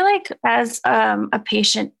I feel like as a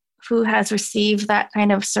patient who has received that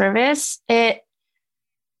kind of service, it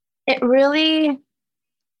really,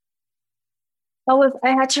 I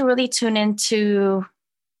had to really tune into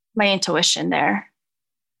my intuition there.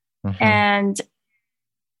 And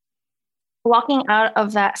walking out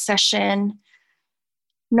of that session,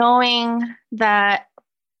 knowing that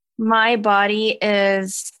my body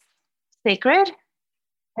is sacred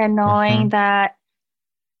and knowing that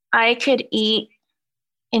I could eat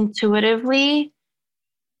intuitively.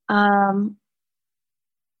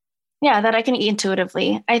 That I can eat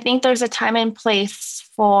intuitively. I think there's a time and place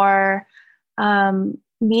for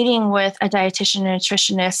meeting with a dietitian and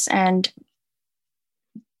nutritionist and,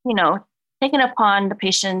 taking upon the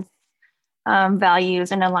patient's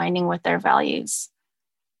values and aligning with their values.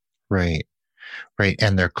 Right.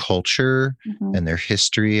 And their culture and their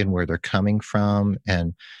history and where they're coming from,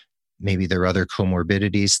 and maybe their other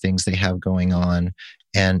comorbidities, things they have going on.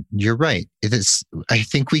 And you're right. I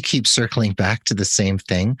think we keep circling back to the same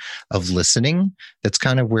thing of listening. That's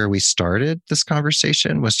kind of where we started this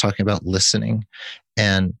conversation, was talking about listening.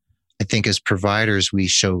 And I think as providers, we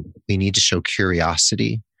need to show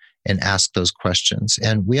curiosity and ask those questions.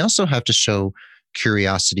 And we also have to show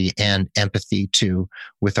curiosity and empathy too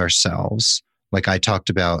with ourselves. Like I talked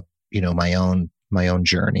about, my own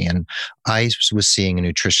journey. And I was seeing a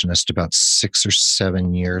nutritionist about 6 or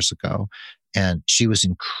 7 years ago. And she was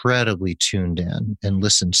incredibly tuned in and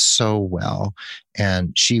listened so well.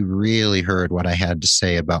 And she really heard what I had to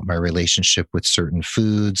say about my relationship with certain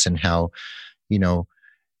foods and how,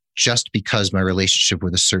 just because my relationship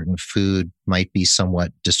with a certain food might be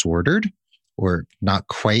somewhat disordered or not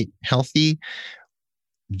quite healthy,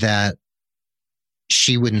 that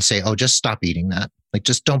she wouldn't say, oh, just stop eating that. Like,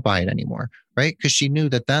 just don't buy it anymore, right? Because she knew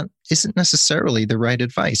that isn't necessarily the right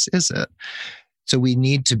advice, is it? So we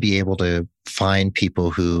need to be able to find people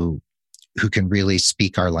who can really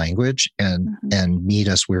speak our language and meet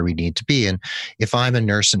us where we need to be. And if I'm a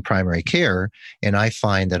nurse in primary care and I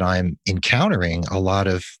find that I'm encountering a lot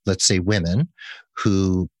of, let's say, women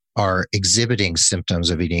who are exhibiting symptoms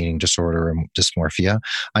of an eating disorder or dysmorphia,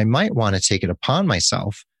 I might want to take it upon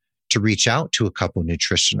myself to reach out to a couple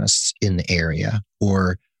nutritionists in the area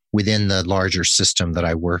or within the larger system that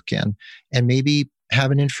I work in, and maybe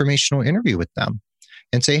have an informational interview with them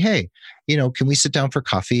and say, hey, can we sit down for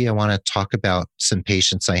coffee? I want to talk about some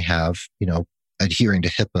patients I have, adhering to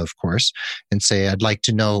HIPAA, of course, and say, I'd like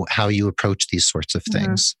to know how you approach these sorts of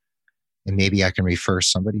things. And maybe I can refer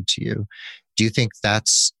somebody to you. Do you think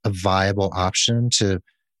that's a viable option, to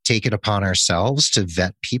take it upon ourselves to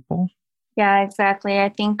vet people? Yeah, exactly. I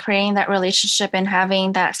think creating that relationship and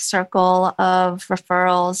having that circle of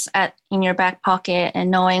referrals in your back pocket, and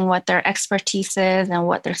knowing what their expertise is and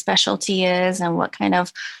what their specialty is and what kind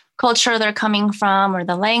of culture they're coming from, or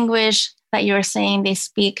the language that you were saying they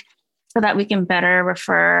speak, so that we can better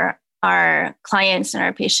refer our clients and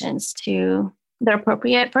our patients to the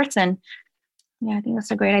appropriate person. Yeah, I think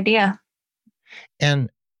that's a great idea. And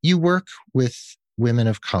you work with women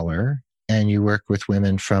of color, and you work with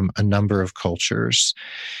women from a number of cultures.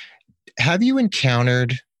 Have you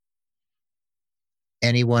encountered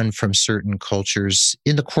anyone from certain cultures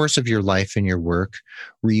in the course of your life and your work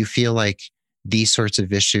where you feel like these sorts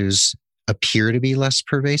of issues appear to be less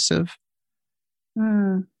pervasive?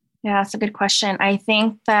 Yeah, that's a good question. I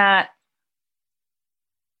think that,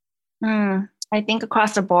 I think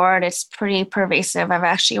across the board, it's pretty pervasive. I've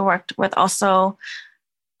actually worked with also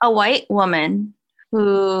a white woman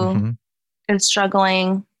who Mm-hmm. is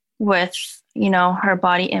struggling with, her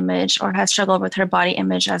body image, or has struggled with her body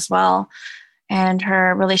image as well, and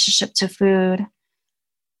her relationship to food.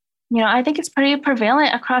 I think it's pretty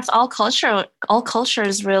prevalent across all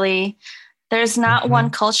cultures, really. There's not Mm-hmm. one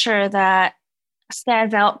culture that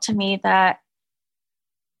stands out to me that,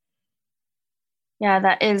 yeah,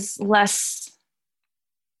 that is less,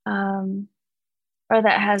 or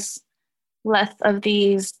that has less of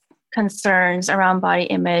these concerns around body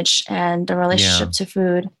image and the Yeah. relationship to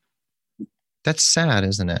food. That's sad,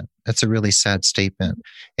 isn't it? That's a really sad statement.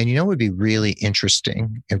 And what would be really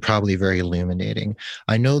interesting and probably very illuminating?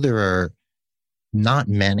 I know there are not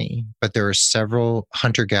many, but there are several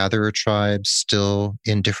hunter-gatherer tribes still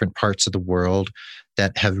in different parts of the world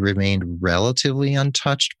that have remained relatively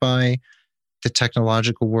untouched by the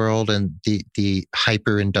technological world and the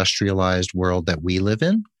hyper-industrialized world that we live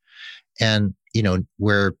in. And,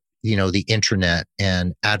 where, the internet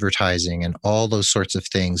and advertising and all those sorts of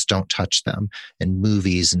things don't touch them, and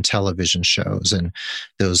movies and television shows and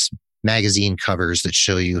those magazine covers that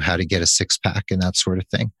show you how to get a six-pack and that sort of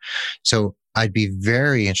thing. So I'd be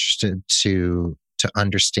very interested to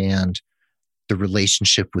understand the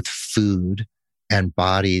relationship with food and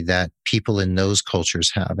body that people in those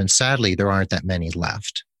cultures have. And sadly, there aren't that many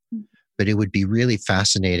left, but it would be really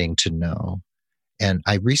fascinating to know. And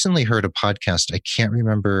I recently heard a podcast. I can't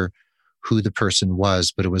remember who the person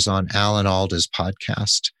was, but it was on Alan Alda's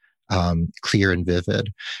podcast, Clear and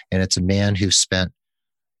Vivid. And it's a man who spent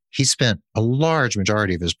a large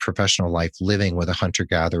majority of his professional life living with a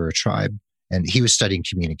hunter-gatherer tribe. And he was studying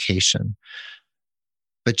communication.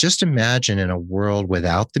 But just imagine, in a world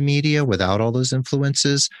without the media, without all those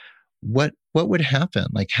influences, what would happen?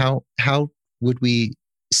 Like how would we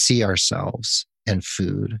see ourselves and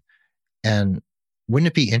food? And wouldn't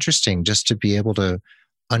it be interesting just to be able to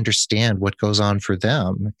understand what goes on for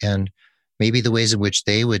them, and maybe the ways in which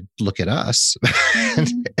they would look at us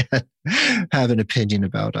and have an opinion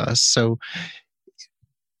about us? So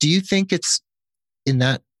do you think it's, in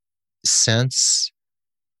that sense,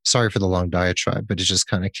 sorry for the long diatribe, but it just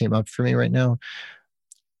kind of came up for me right now.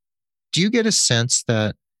 Do you get a sense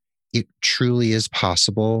that it truly is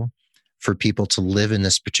possible for people to live in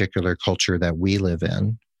this particular culture that we live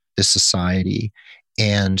in, this society,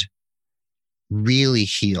 and really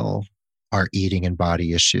heal our eating and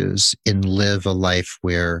body issues and live a life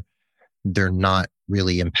where they're not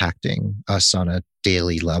really impacting us on a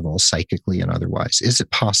daily level, psychically and otherwise? Is it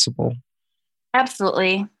possible?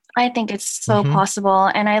 Absolutely. I think it's so Mm-hmm. possible.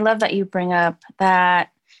 And I love that you bring up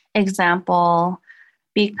that example,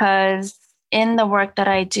 because in the work that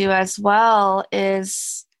I do as well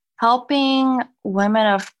is helping women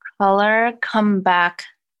of color come back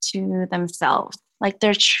to themselves, like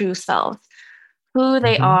their true selves, who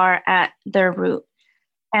they Mm-hmm. are at their root.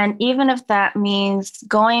 And even if that means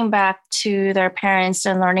going back to their parents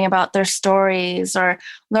and learning about their stories, or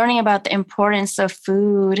learning about the importance of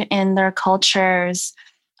food in their cultures,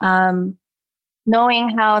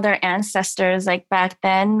 knowing how their ancestors, like back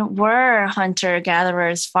then, were hunter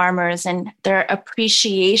gatherers, farmers, and their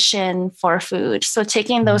appreciation for food. So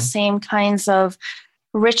taking those Mm-hmm. same kinds of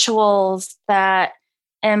rituals that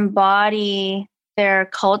embody their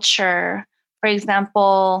culture. For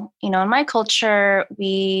example, in my culture,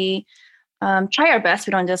 we try our best.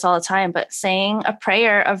 We don't do this all the time, but saying a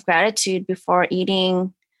prayer of gratitude before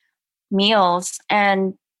eating meals,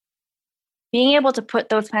 and being able to put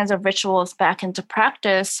those kinds of rituals back into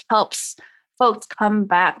practice helps folks come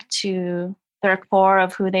back to their core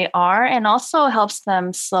of who they are, and also helps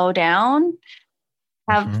them slow down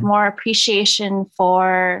have more appreciation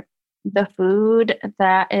for the food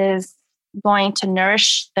that is going to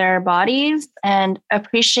nourish their bodies and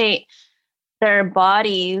appreciate their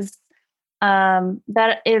bodies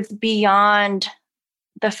that is beyond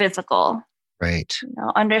the physical. Right.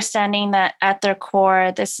 Understanding that at their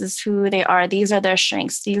core, this is who they are. These are their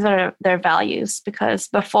strengths. These are their values. Because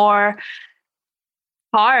before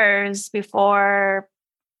cars, before,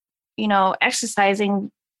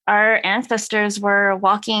 exercising, our ancestors were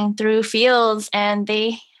walking through fields and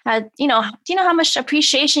they had, do you know how much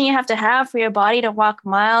appreciation you have to have for your body to walk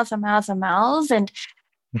miles and miles and miles, and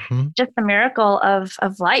just a miracle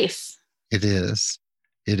of life. It is.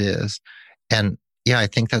 And yeah, I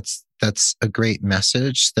think that's a great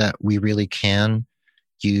message, that we really can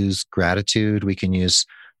use gratitude. We can use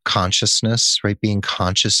consciousness, right? Being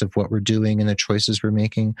conscious of what we're doing and the choices we're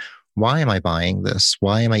making. Why am I buying this?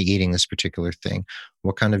 Why am I eating this particular thing?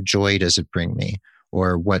 What kind of joy does it bring me?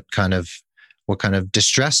 Or what kind of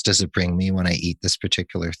distress does it bring me when I eat this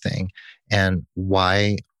particular thing? And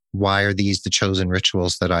why are these the chosen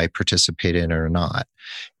rituals that I participate in or not?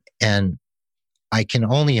 And I can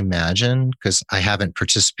only imagine, because I haven't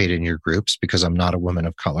participated in your groups because I'm not a woman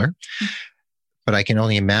of color, but I can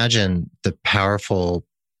only imagine the powerful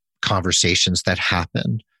conversations that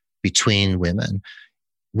happen between women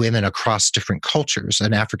across different cultures.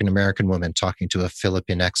 An African-American woman talking to a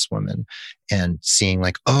Filipinx woman and seeing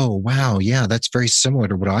like, oh, wow, yeah, that's very similar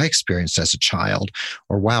to what I experienced as a child.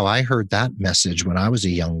 Or, wow, I heard that message when I was a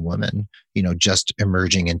young woman, just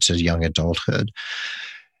emerging into young adulthood.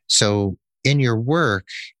 So in your work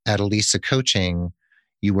at Elisa Coaching,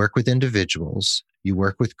 you work with individuals, you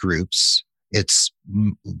work with groups. Its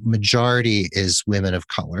majority is women of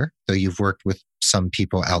color, though you've worked with some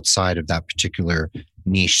people outside of that particular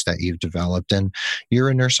niche that you've developed. And you're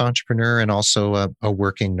a nurse entrepreneur and also a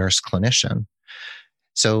working nurse clinician.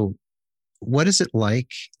 So what is it like?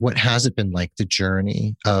 What has it been like, the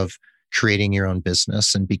journey of creating your own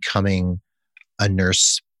business and becoming a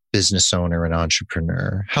nurse business owner and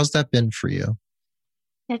entrepreneur? How's that been for you?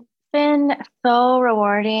 It's been so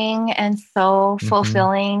rewarding and so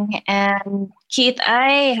fulfilling. And Keith,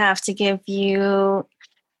 I have to give you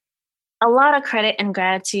a lot of credit and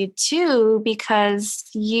gratitude too, because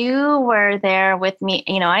you were there with me.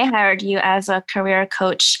 I hired you as a career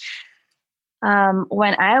coach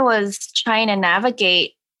when I was trying to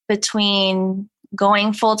navigate between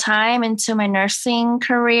going full time into my nursing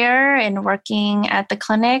career and working at the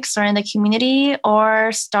clinics or in the community,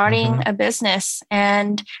 or starting a business.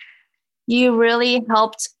 And you really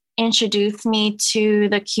helped introduce me to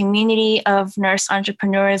the community of nurse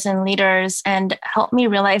entrepreneurs and leaders, and helped me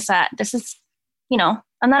realize that this is, I'm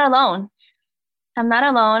not alone. And No,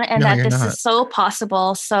 that this not. is so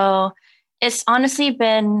possible. So it's honestly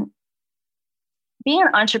been, being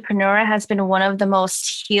an entrepreneur has been one of the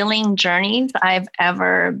most healing journeys I've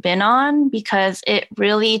ever been on, because it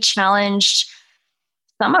really challenged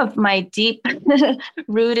some of my deep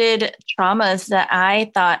rooted traumas that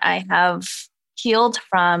I thought I have healed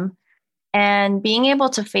from. And being able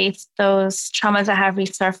to face those traumas that have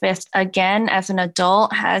resurfaced again as an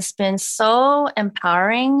adult has been so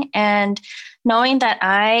empowering. And knowing that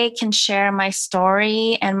I can share my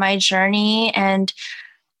story and my journey and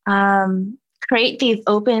create these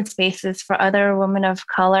open spaces for other women of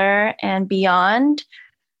color and beyond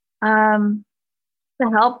to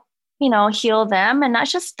help, heal them, and not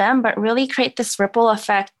just them, but really create this ripple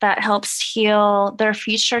effect that helps heal their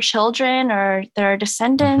future children or their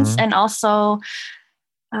descendants, and also,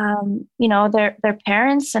 their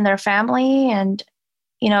parents and their family. And,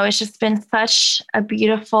 it's just been such a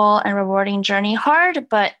beautiful and rewarding journey. Hard,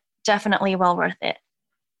 but definitely well worth it.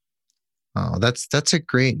 Oh, that's a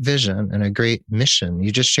great vision and a great mission.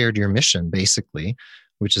 You just shared your mission, basically,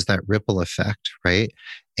 which is that ripple effect, right?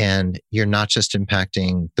 And you're not just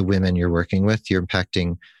impacting the women you're working with, you're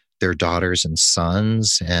impacting their daughters and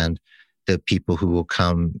sons and the people who will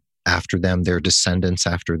come after them, their descendants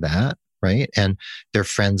after that, right? And their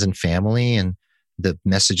friends and family, and the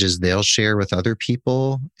messages they'll share with other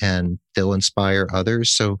people, and they'll inspire others.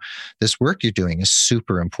 So this work you're doing is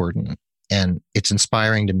super important. And it's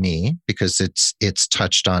inspiring to me because it's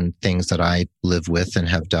touched on things that I live with and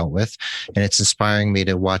have dealt with. And it's inspiring me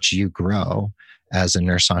to watch you grow as a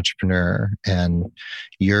nurse entrepreneur. And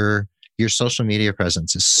your social media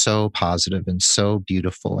presence is so positive and so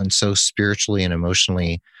beautiful and so spiritually and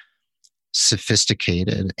emotionally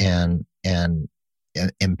sophisticated and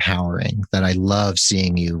empowering, that I love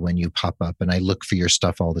seeing you when you pop up, and I look for your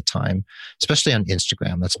stuff all the time, especially on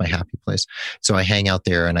Instagram. That's my happy place. So I hang out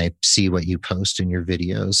there and I see what you post in your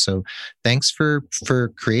videos. So thanks for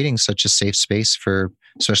creating such a safe space for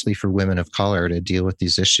especially for women of color, to deal with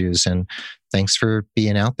these issues. And thanks for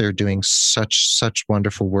being out there doing such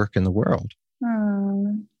wonderful work in the world.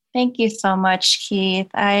 Thank you so much, Keith.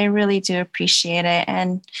 I really do appreciate it.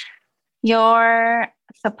 And your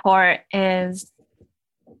support is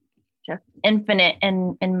just infinite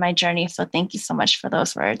in my journey. So thank you so much for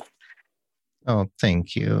those words. Oh,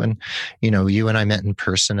 thank you. And, you and I met in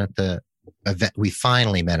person at the event. We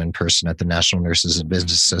finally met in person at the National Nurses and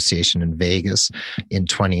Business Association in Vegas in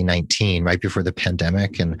 2019, right before the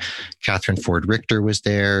pandemic. And Catherine Ford Richter was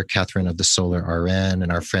there, Catherine of the Solar RN,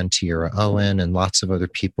 and our friend Tiara Owen, and lots of other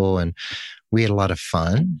people. And we had a lot of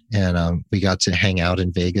fun. And we got to hang out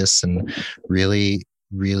in Vegas and really,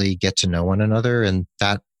 really get to know one another. And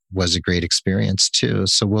that was a great experience too.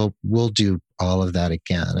 So we'll do all of that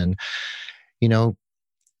again. And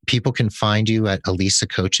people can find you at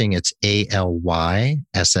Alyssa Coaching. It's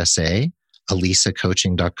ALYSSA,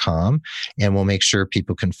 alyssacoaching.com. And we'll make sure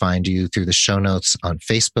people can find you through the show notes on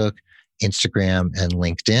Facebook, Instagram, and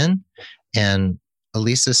LinkedIn. And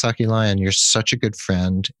Alyssa Sakilayan, you're such a good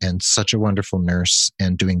friend and such a wonderful nurse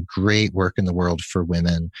and doing great work in the world for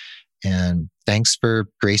women. And thanks for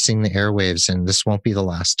gracing the airwaves. And this won't be the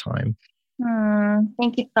last time.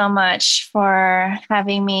 Thank you so much for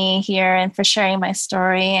having me here and for sharing my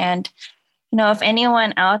story. And, if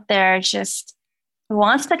anyone out there just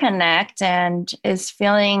wants to connect and is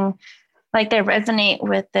feeling like they resonate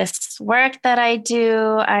with this work that I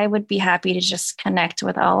do, I would be happy to just connect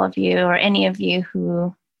with all of you or any of you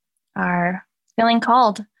who are feeling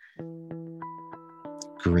called.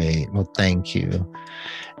 Great. Well, thank you.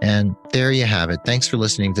 And there you have it. Thanks for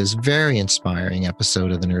listening to this very inspiring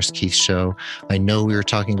episode of the Nurse Keith Show. I know we were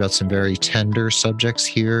talking about some very tender subjects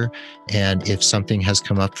here. And if something has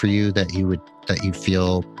come up for you that you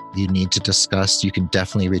feel you need to discuss, you can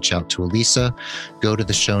definitely reach out to Alyssa. Go to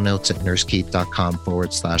the show notes at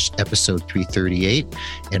nursekeith.com/episode 338.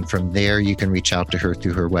 And from there, you can reach out to her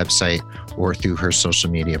through her website or through her social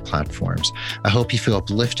media platforms. I hope you feel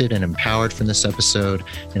uplifted and empowered from this episode.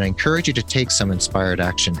 And I encourage you to take some inspired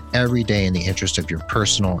action every day in the interest of your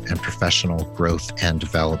personal and professional growth and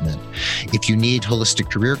development. If you need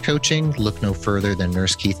holistic career coaching, look no further than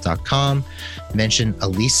nursekeith.com. Mention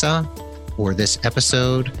Alyssa or this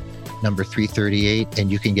episode, number 338, and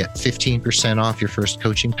you can get 15% off your first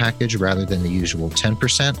coaching package rather than the usual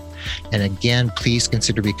 10%. And again, please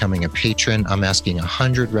consider becoming a patron. I'm asking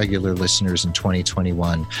 100 regular listeners in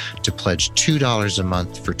 2021 to pledge $2 a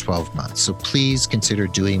month for 12 months. So please consider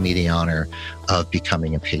doing me the honor of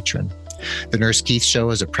becoming a patron. The Nurse Keith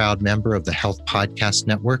Show is a proud member of the Health Podcast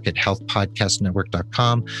Network at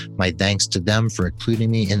healthpodcastnetwork.com. My thanks to them for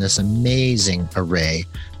including me in this amazing array,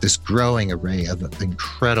 this growing array of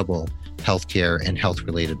incredible healthcare and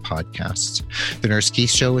health-related podcasts. The Nurse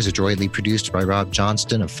Keith Show is adroitly produced by Rob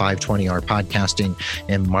Johnston of 520R Podcasting,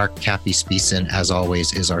 and Mark Cappy Speeson, as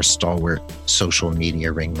always, is our stalwart social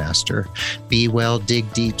media ringmaster. Be well,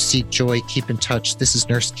 dig deep, seek joy, keep in touch. This is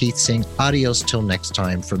Nurse Keith saying adios till next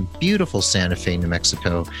time from beautiful Santa Fe, New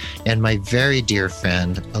Mexico, and my very dear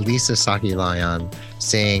friend, Alyssa Sakilayan,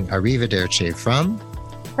 saying arrivederci from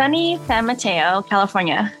sunny San Mateo,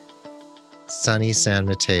 California. Sunny San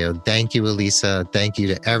Mateo. Thank you, Alyssa. Thank you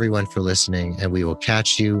to everyone for listening, and we will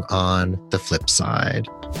catch you on the flip side.